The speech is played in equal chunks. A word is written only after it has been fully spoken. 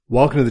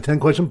Welcome to the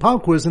 10-question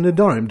pop quiz in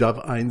Nedarim,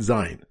 Daf Ein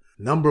Zayin.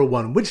 Number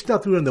 1. Which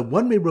daf we learn that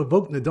one may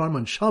revoke Nedarim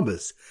on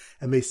Shabbos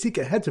and may seek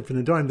a heter for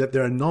Nedarim that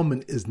their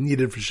annulment is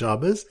needed for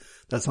Shabbos?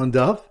 That's on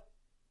Daf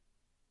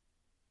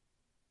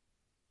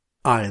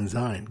Ein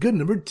Zayin. Good.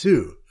 Number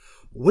 2.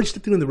 Which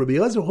daf we learn that Rabbi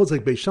Elazar holds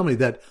like Beis Shammai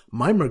that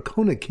Maimer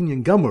Kona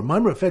Kinyan Gamur,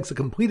 Maimer affects a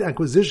complete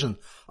acquisition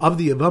of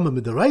the Yavama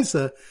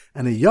Midaraisa,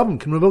 and a Yavam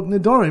can revoke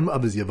Nedarim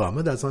of his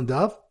Yavama? That's on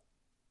Daf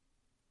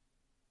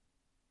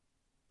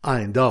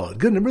Ein Daled.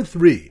 Good. Number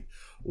 3.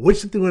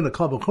 Which did they learn a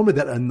Kal V'chomer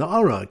that a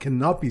Na'ara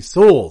cannot be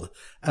sold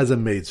as a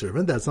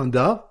maidservant? That's on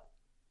Daf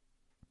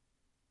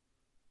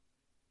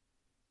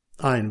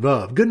Ein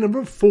Vav. Good.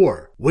 Number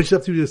 4. Which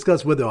did we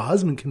discuss whether a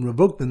husband can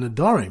revoke the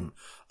Nedarim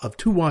of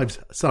two wives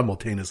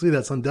simultaneously?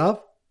 That's on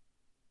Daf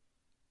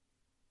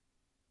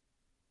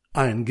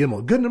Ein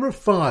Gimel. Good. Number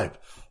 5.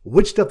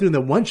 Which daf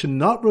that one should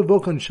not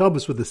revoke on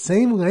Shabbos with the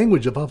same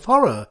language of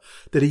Hafara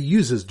that he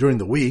uses during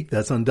the week?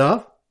 That's on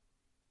Daf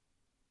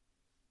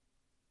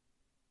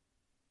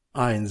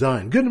Ein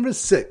Zayin. Good. Number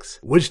 6.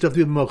 Which daf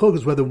do we have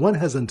is whether one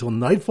has until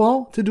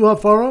nightfall to do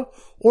hafara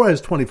or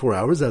has 24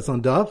 hours? That's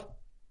on Daf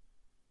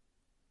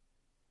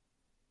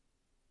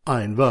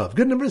Ein Vav.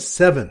 Good. Number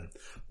 7.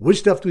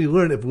 Which daf do we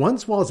learn if one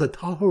swallows a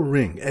tahor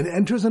ring and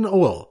enters an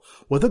oil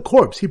with a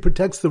corpse, he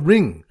protects the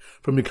ring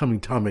from becoming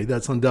tamei?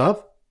 That's on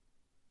Daf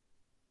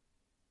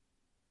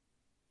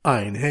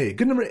Ein Hey.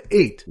 Good. Number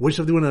 8. Which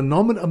daf do we learn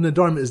annulment of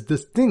Nedarim is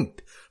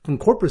distinct from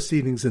court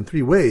proceedings in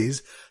 3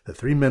 ways? The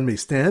 3 men may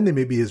stand, they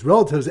may be his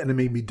relatives, and it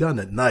may be done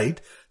at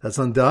night. That's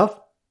on Daf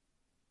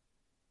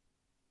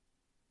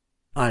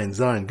Ein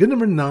Zayin. Good.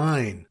 Number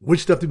 9.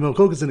 Which daf do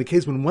we is in a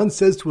case when one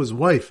says to his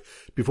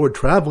wife before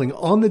traveling,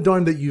 on the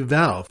Nedarim that you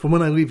vow, from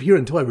when I leave here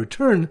until I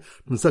return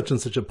from such and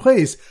such a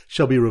place,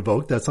 shall be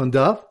revoked? That's on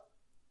Daf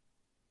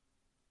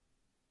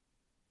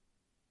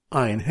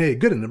Ein Hey.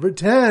 Good. And number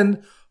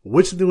 10.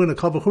 Which did they learn a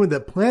Kal V'chomer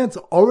that plants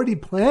already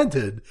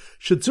planted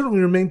should certainly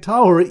remain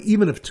tahor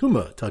even if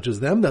Tuma touches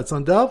them? That's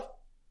on Daf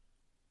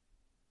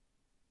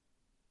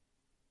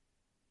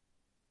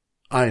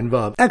Ein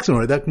Vav.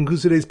 Excellent. That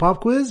concludes today's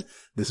pop quiz.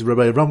 This is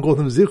Rabbi Avram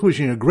Goldham Zich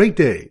wishing you a great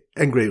day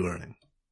and great learning.